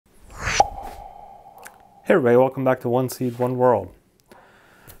Hey everybody, welcome back to One Seed, One World.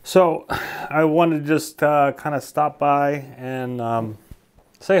 So I wanted to just kind of stop by and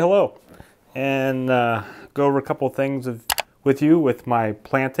say hello and go over a couple of things with you with my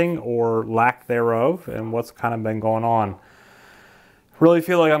planting or lack thereof and what's kind of been going on. Really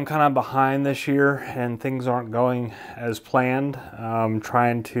feel like I'm kind of behind this year and things aren't going as planned.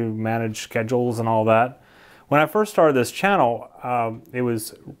 Trying to manage schedules and all that. When I first started this channel,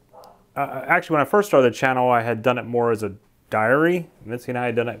 actually, when I first started the channel, I had done it more as a diary. Mitzi and I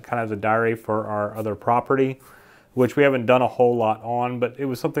had done it kind of as a diary for our other property, which we haven't done a whole lot on, but it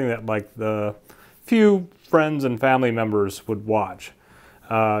was something that like the few friends and family members would watch,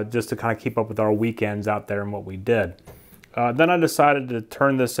 just to kind of keep up with our weekends out there and what we did. Then I decided to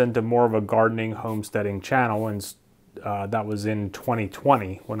turn this into more of a gardening, homesteading channel, and that was in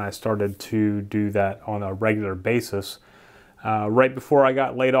 2020 when I started to do that on a regular basis. Right before I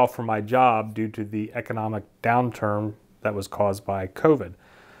got laid off from my job due to the economic downturn that was caused by COVID.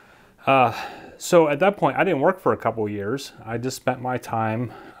 So at that point, I didn't work for a couple of years. I just spent my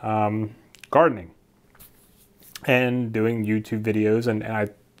time gardening and doing YouTube videos, and I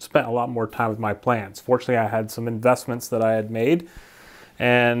spent a lot more time with my plants. Fortunately, I had some investments that I had made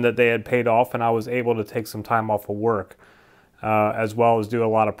and that they had paid off, and I was able to take some time off of work, as well as do a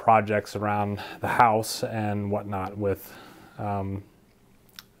lot of projects around the house and whatnot with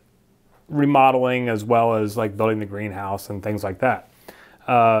remodeling, as well as like building the greenhouse and things like that.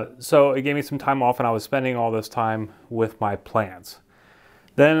 So it gave me some time off, and I was spending all this time with my plants.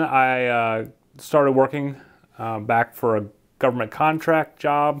 Then I started working back for a government contract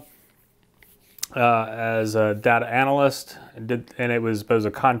job as a data analyst, and it was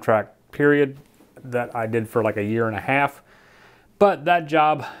a contract period that I did for like a year and a half. But that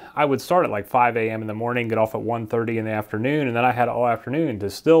job, I would start at like 5 a.m. in the morning, get off at 1:30 in the afternoon, and then I had all afternoon to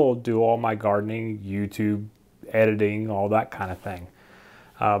still do all my gardening, YouTube, editing, all that kind of thing.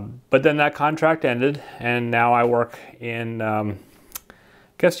 But then that contract ended, and now I work in, I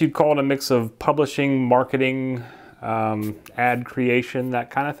guess you'd call it a mix of publishing, marketing, ad creation,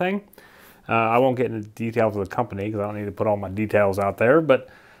 that kind of thing. I won't get into the details of the company because I don't need to put all my details out there, but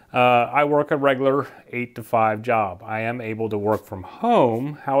I work a regular 8 to 5 job. I am able to work from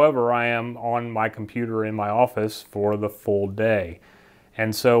home. However, I am on my computer in my office for the full day.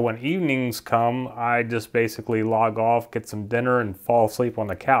 And so when evenings come, I just basically log off, get some dinner, and fall asleep on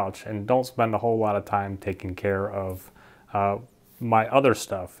the couch and don't spend a whole lot of time taking care of my other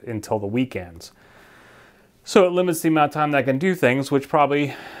stuff until the weekends. So it limits the amount of time that I can do things, which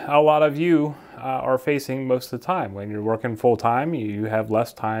probably a lot of you are facing most of the time. When you're working full time, you have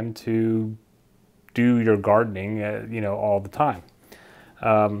less time to do your gardening, all the time.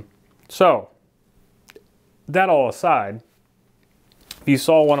 So that all aside, if you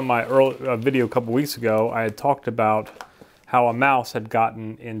saw one of my early video a couple weeks ago, I had talked about how a mouse had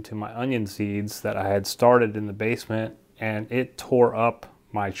gotten into my onion seeds that I had started in the basement, and it tore up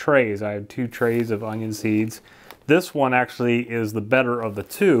my trays. I have 2 trays of onion seeds. This one actually is the better of the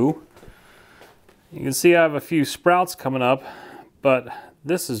 2. You can see I have a few sprouts coming up, but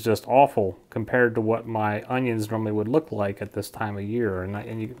this is just awful compared to what my onions normally would look like at this time of year. And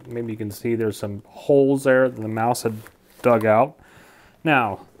maybe you can see there's some holes there that the mouse had dug out.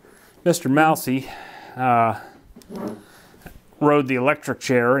 Now, Mr. Mousy rode the electric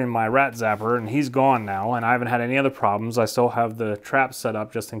chair in my rat zapper, and he's gone now, and I haven't had any other problems. I still have the trap set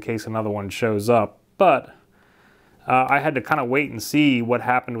up just in case another one shows up, but I had to kind of wait and see what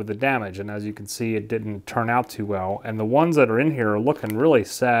happened with the damage, and as you can see, it didn't turn out too well, and the ones that are in here are looking really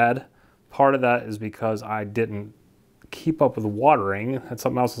sad. Part of that is because I didn't keep up with watering, and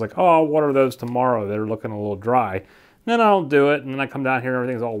something else is like, oh, I'll water those tomorrow, they're looking a little dry. And then I don't do it, and then I come down here and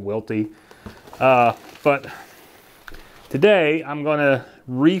everything's all wilty. But today, I'm going to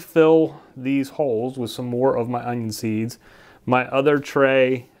refill these holes with some more of my onion seeds. My other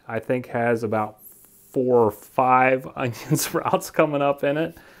tray, I think, has about 4 or 5 onion sprouts coming up in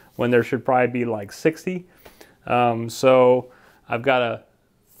it, when there should probably be like 60. So I've got to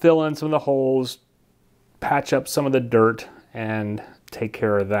fill in some of the holes, patch up some of the dirt, and take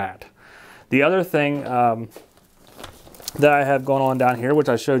care of that. The other thing that I have going on down here, which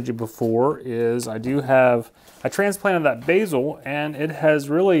I showed you before, is I transplanted that basil, and it has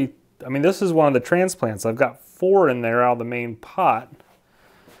really, this is one of the transplants. I've got 4 in there out of the main pot,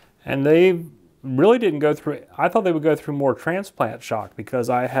 and they really didn't go through, I thought they would go through more transplant shock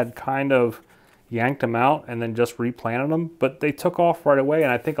because I had kind of yanked them out and then just replanted them, but they took off right away,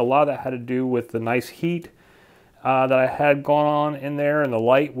 and I think a lot of that had to do with the nice heat that I had going on in there and the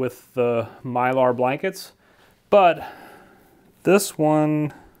light with the Mylar blankets. But this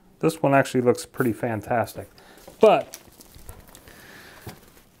one This one actually looks pretty fantastic. But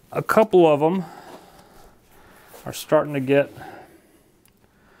a couple of them are starting to get, I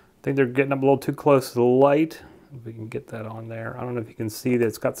think they're getting up a little too close to the light. If we can get that on there. I don't know if you can see that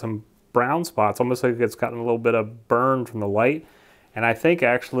it's got some brown spots, almost like it's gotten a little bit of burn from the light. And I think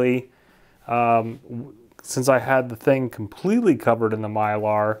actually, since I had the thing completely covered in the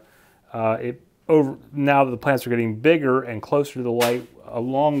Mylar, now that the plants are getting bigger and closer to the light,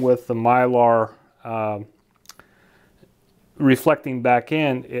 along with the Mylar reflecting back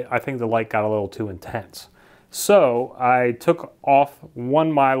in, I think the light got a little too intense. So I took off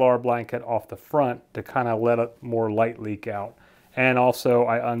one Mylar blanket off the front to kind of let more light leak out. And also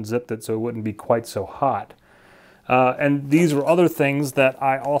I unzipped it so it wouldn't be quite so hot. And these were other things that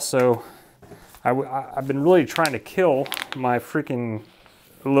I also, I've been really trying to kill my freaking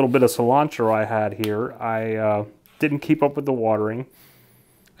little bit of cilantro I had here. I didn't keep up with the watering.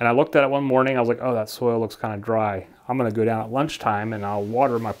 And I looked at it one morning, I was like, oh, that soil looks kind of dry. I'm gonna go down at lunchtime and I'll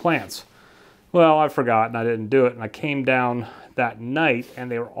water my plants. Well, I forgot and I didn't do it. And I came down that night and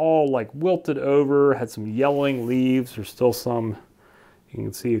they were all like wilted over, had some yellowing leaves. There's still some, you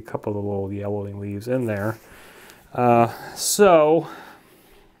can see a couple of the little yellowing leaves in there. I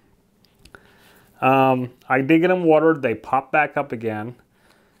did get them watered. They popped back up again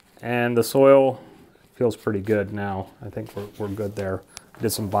and the soil feels pretty good now. I think we're good there. Did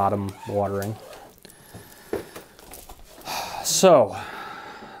some bottom watering. So,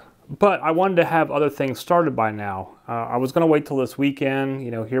 but I wanted to have other things started by now. I was going to wait till this weekend. You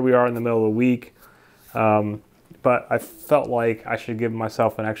know, here we are in the middle of the week. But I felt like I should give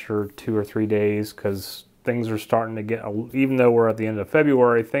myself an extra 2 or 3 days because things are starting to get, even though we're at the end of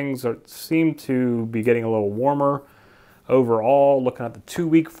February, things seem to be getting a little warmer. Overall, looking at the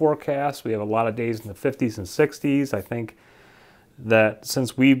 2-week forecast, we have a lot of days in the 50s and 60s. I think that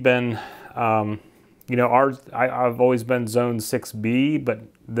since we've been, you know, I've always been zone 6B, but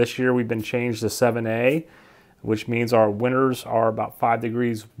this year we've been changed to 7A, which means our winters are about 5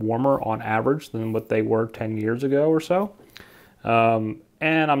 degrees warmer on average than what they were 10 years ago or so.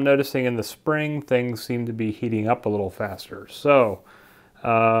 And I'm noticing in the spring, things seem to be heating up a little faster. So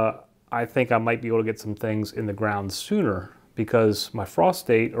I think I might be able to get some things in the ground sooner because my frost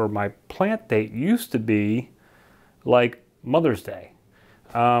date or my plant date used to be like Mother's Day.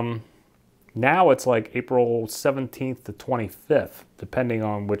 Now it's like April 17th to 25th, depending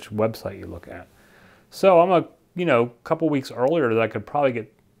on which website you look at. So I'm a couple weeks earlier that I could probably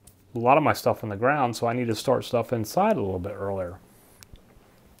get a lot of my stuff in the ground, so I need to start stuff inside a little bit earlier.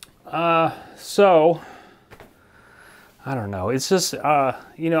 So I don't know. It's just,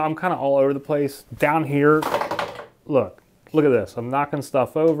 you know, I'm kind of all over the place. Down here, look at this. I'm knocking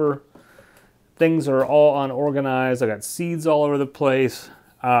stuff over. Things are all unorganized. I got seeds all over the place.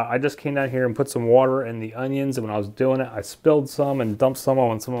 I just came down here and put some water in the onions, and when I was doing it, I spilled some and dumped some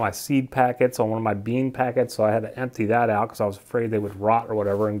on some of my seed packets, on one of my bean packets, so I had to empty that out because I was afraid they would rot or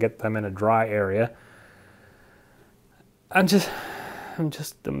whatever and get them in a dry area. I'm just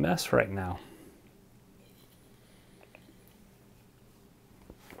a mess right now.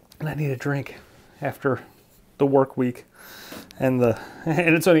 And I need a drink after the work week and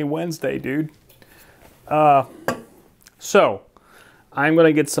it's only Wednesday, dude. So I'm going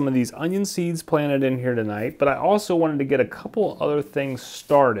to get some of these onion seeds planted in here tonight, but I also wanted to get a couple other things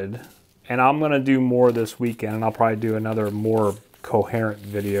started, and I'm going to do more this weekend, and I'll probably do another more coherent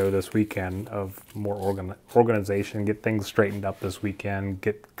video this weekend of more organization, get things straightened up this weekend,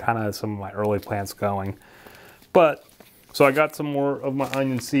 get kind of some of my early plants going. But so I got some more of my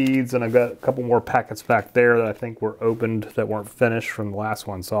onion seeds, and I've got a couple more packets back there that I think were opened that weren't finished from the last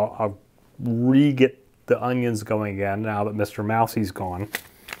one. So I'll re-get the onions going again now that Mr. Mousie's gone.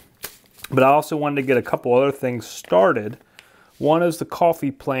 But I also wanted to get a couple other things started. One is the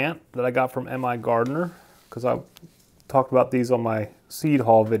coffee plant that I got from M.I. Gardener, because I talked about these on my seed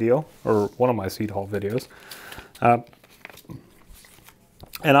haul video, or one of my seed haul videos. And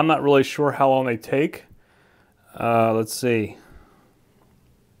I'm not really sure how long they take. Let's see.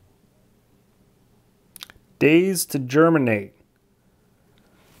 Days to germinate.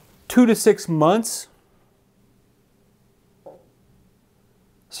 2 to 6 months?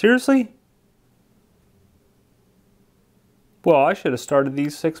 Seriously? Well, I should have started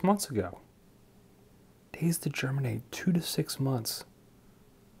these 6 months ago. Days to germinate, 2 to 6 months.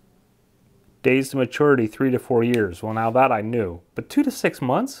 Days to maturity, 3 to 4 years. Well, now that I knew. But 2 to 6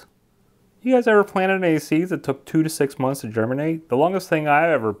 months? You guys ever planted any seeds that took 2 to 6 months to germinate? The longest thing I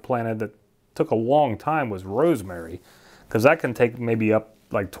ever planted that took a long time was rosemary, because that can take maybe up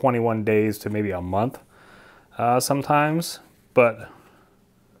like 21 days to maybe a month sometimes. But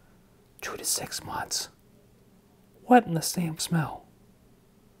 2 to 6 months. What in the Sam smell?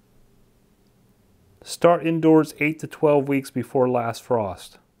 Start indoors 8 to 12 weeks before last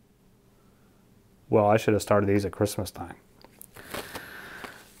frost. Well, I should have started these at Christmas time.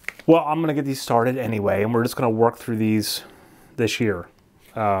 Well, I'm going to get these started anyway, and we're just going to work through these this year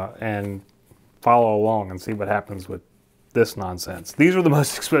and follow along and see what happens with this nonsense. These are the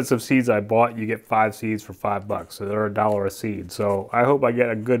most expensive seeds I bought. You get 5 seeds for $5, so they're $1 a seed. So I hope I get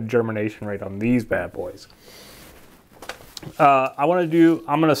a good germination rate on these bad boys. I'm going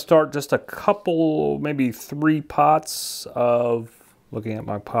to start just a couple, maybe 3 pots of, looking at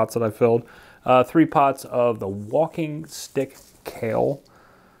my pots that I filled, 3 pots of the walking stick kale.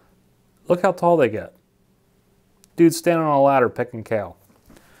 Look how tall they get. Dude's standing on a ladder picking kale.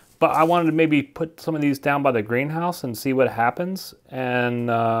 But I wanted to maybe put some of these down by the greenhouse and see what happens. And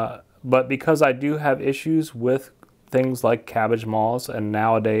but because I do have issues with things like cabbage moths and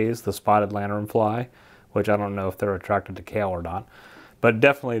nowadays the spotted lanternfly, which I don't know if they're attracted to kale or not, but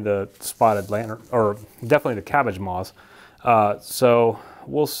definitely the spotted lantern, or definitely the cabbage moths. So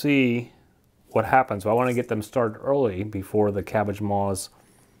we'll see what happens. But I want to get them started early before the cabbage moths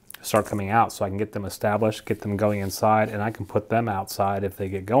start coming out, so I can get them established, get them going inside, and I can put them outside. If they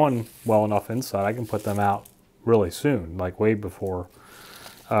get going well enough inside, I can put them out really soon, like way before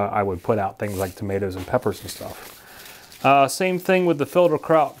I would put out things like tomatoes and peppers and stuff. Same thing with the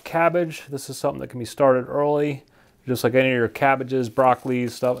filderkraut cabbage. This is something that can be started early, just like any of your cabbages, broccoli,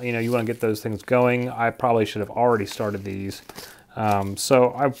 stuff. You know, you want to get those things going. I probably should have already started these.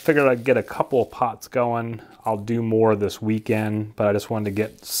 So I figured I'd get a couple of pots going. I'll do more this weekend, but I just wanted to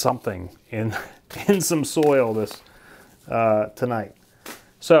get something in some soil this tonight.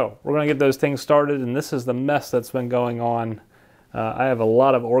 So we're going to get those things started, and this is the mess that's been going on. I have a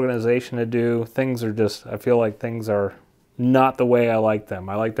lot of organization to do. Things are just, I feel like things are not the way I like them.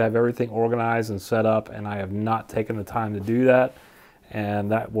 I like to have everything organized and set up, and I have not taken the time to do that, and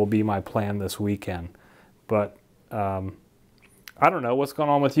that will be my plan this weekend. But I don't know what's going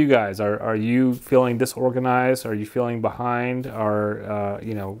on with you guys. Are you feeling disorganized? Are you feeling behind? Or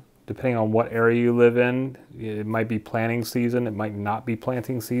you know, depending on what area you live in, it might be planting season. It might not be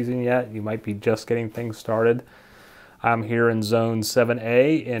planting season yet. You might be just getting things started. I'm here in Zone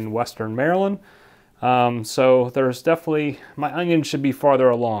 7A in Western Maryland. So there's definitely, my onions should be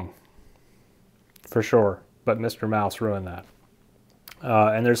farther along, for sure. But Mr. Mouse ruined that.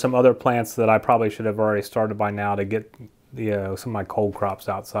 And there's some other plants that I probably should have already started by now to get some of my cold crops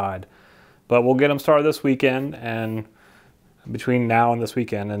outside. But we'll get them started this weekend, and between now and this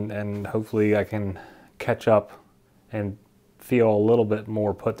weekend, and hopefully I can catch up and feel a little bit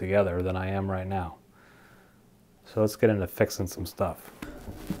more put together than I am right now. So let's get into fixing some stuff.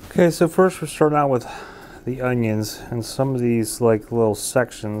 Okay, so first we're starting out with the onions, and some of these like little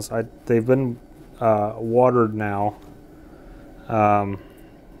sections, they've been watered now,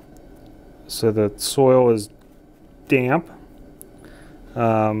 so the soil is damp,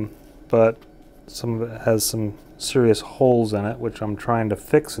 but some of it has some serious holes in it, which I'm trying to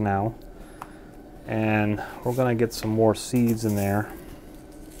fix now, and we're going to get some more seeds in there.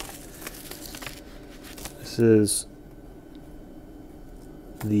 This is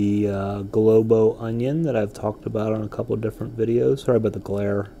the Globo onion that I've talked about on a couple of different videos. Sorry about the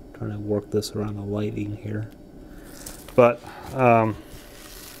glare, I'm trying to work this around the lighting here. But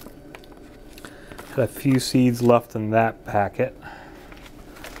had a few seeds left in that packet,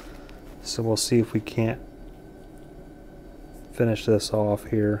 so we'll see if we can't finish this off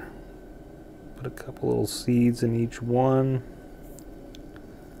here. Put a couple little seeds in each one.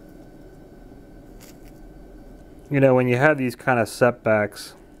 You know, when you have these kind of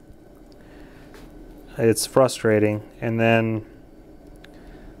setbacks, it's frustrating, and then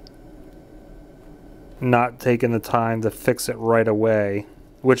not taking the time to fix it right away,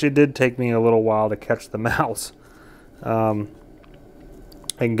 which it did take me a little while to catch the mouse and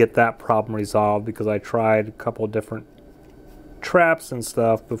get that problem resolved, because I tried a couple of different traps and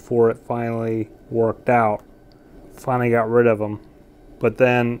stuff before it finally worked out. Finally got rid of them, but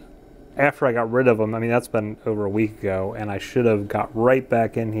then after I got rid of them, I mean, that's been over a week ago, and I should have got right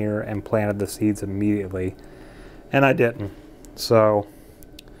back in here and planted the seeds immediately, and I didn't. So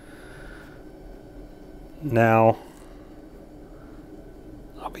now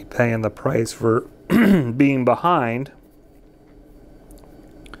I'll be paying the price for being behind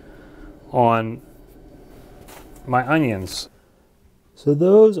on my onions. So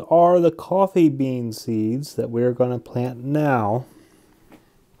those are the coffee bean seeds that we're going to plant now.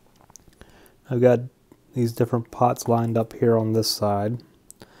 I've got these different pots lined up here on this side.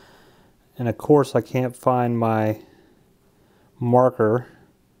 And of course I can't find my marker,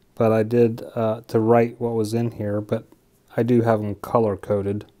 but I did to write what was in here, but I do have them color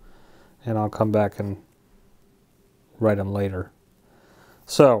coded, and I'll come back and write them later.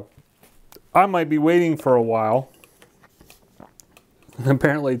 So I might be waiting for a while,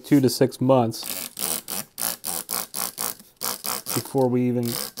 apparently 2 to 6 months, before we even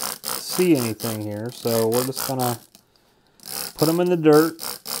see anything here. So we're just gonna put them in the dirt.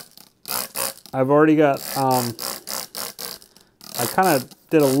 I've already got, I kind of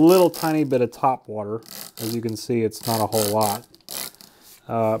did a little tiny bit of top water. As you can see, it's not a whole lot.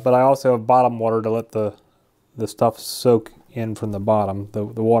 But I also have bottom water to let the stuff soak in from the bottom, the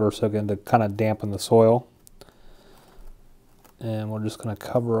water soak in to kind of dampen the soil. And we're just going to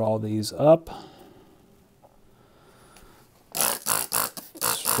cover all these up.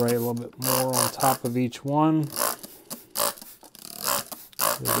 Spray a little bit more on top of each one.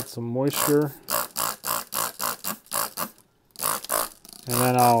 Get some moisture. And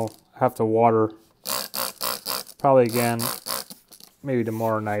then I'll have to water probably again, maybe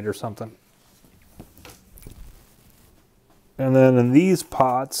tomorrow night or something. And then in these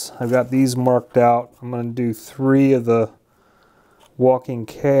pots, I've got these marked out. I'm going to do 3 of the walking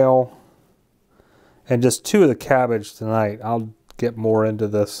kale and just 2 of the cabbage tonight. I'll get more into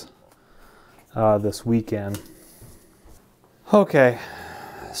this this weekend. Okay,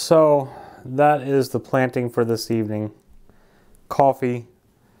 so that is the planting for this evening. Coffee,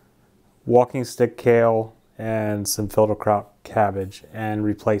 walking stick kale, and some filderkraut cabbage, and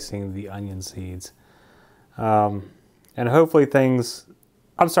replacing the onion seeds. And hopefully things,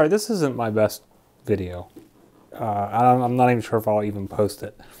 I'm sorry, this isn't my best video. I'm not even sure if I'll even post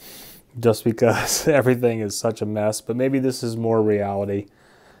it, just because everything is such a mess, but maybe this is more reality,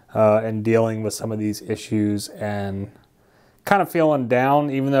 and dealing with some of these issues and kind of feeling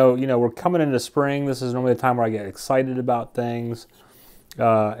down, even though, you know, we're coming into spring. This is normally the time where I get excited about things,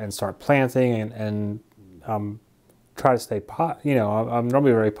 and start planting and try to stay, you know, I'm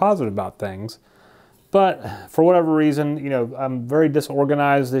normally very positive about things. But for whatever reason, you know, I'm very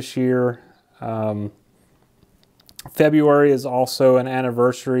disorganized this year. February is also an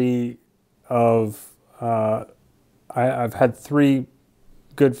anniversary of, I've had 3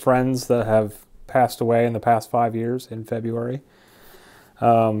 good friends that have passed away in the past 5 years in February.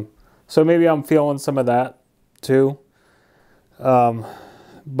 So maybe I'm feeling some of that too.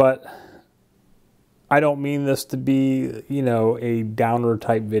 But I don't mean this to be, you know, a downer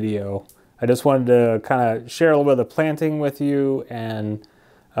type video. I just wanted to kind of share a little bit of the planting with you and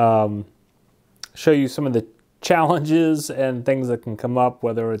show you some of the challenges and things that can come up,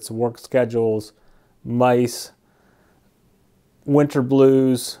 whether it's work schedules, mice, winter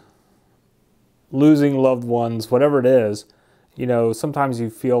blues, losing loved ones, whatever it is. You know, sometimes you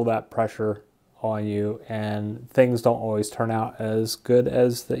feel that pressure on you and things don't always turn out as good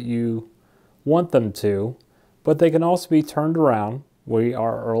as that you want them to, but they can also be turned around. We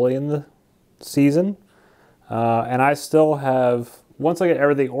are early in the season, and I still have, once I get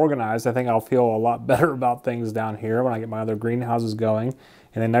everything organized, I think I'll feel a lot better about things down here when I get my other greenhouses going.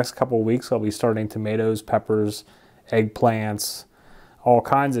 In the next couple of weeks, I'll be starting tomatoes, peppers, eggplants, all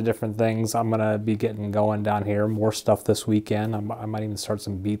kinds of different things. I'm going to be getting going down here. More stuff this weekend. I might even start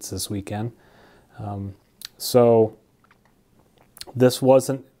some beets this weekend. So this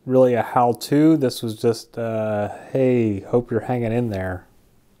wasn't really a how-to. This was just, hey, hope you're hanging in there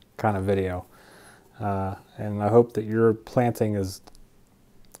kind of video. And I hope that your planting is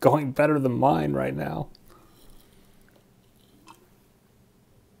going better than mine right now.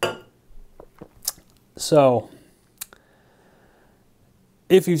 So,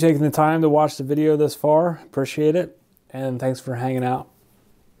 if you've taken the time to watch the video this far, appreciate it. And thanks for hanging out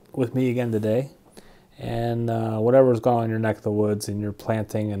with me again today. And whatever's going on in your neck of the woods and your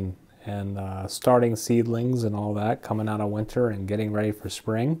planting and starting seedlings and all that, coming out of winter and getting ready for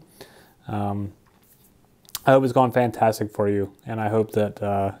spring. I hope it's gone fantastic for you, and I hope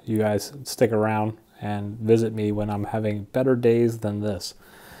that you guys stick around and visit me when I'm having better days than this.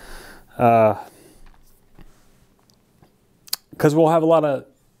 Because we'll have a lot of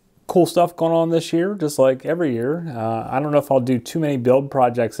cool stuff going on this year, just like every year. I don't know if I'll do too many build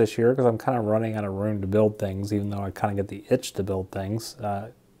projects this year because I'm kind of running out of room to build things, even though I kind of get the itch to build things. I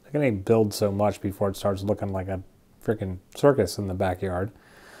can only build so much before it starts looking like a freaking circus in the backyard.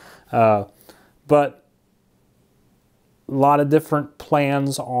 But a lot of different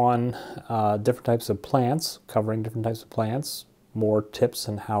plans on different types of plants, covering different types of plants, more tips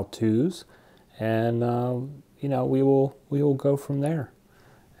and how-tos, and you know, we will go from there.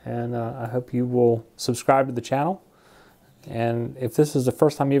 And I hope you will subscribe to the channel. And if this is the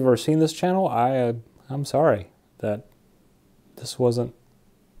first time you've ever seen this channel, I'm sorry that this wasn't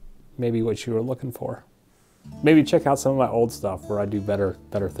maybe what you were looking for. Maybe check out some of my old stuff where I do better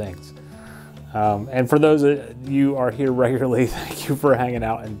things. And for those of you who are here regularly, thank you for hanging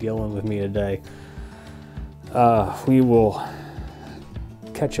out and dealing with me today. We will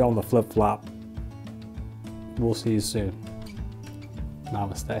catch you on the flip-flop. We'll see you soon.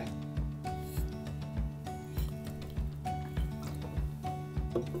 Namaste.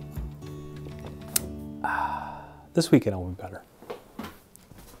 This weekend will be better.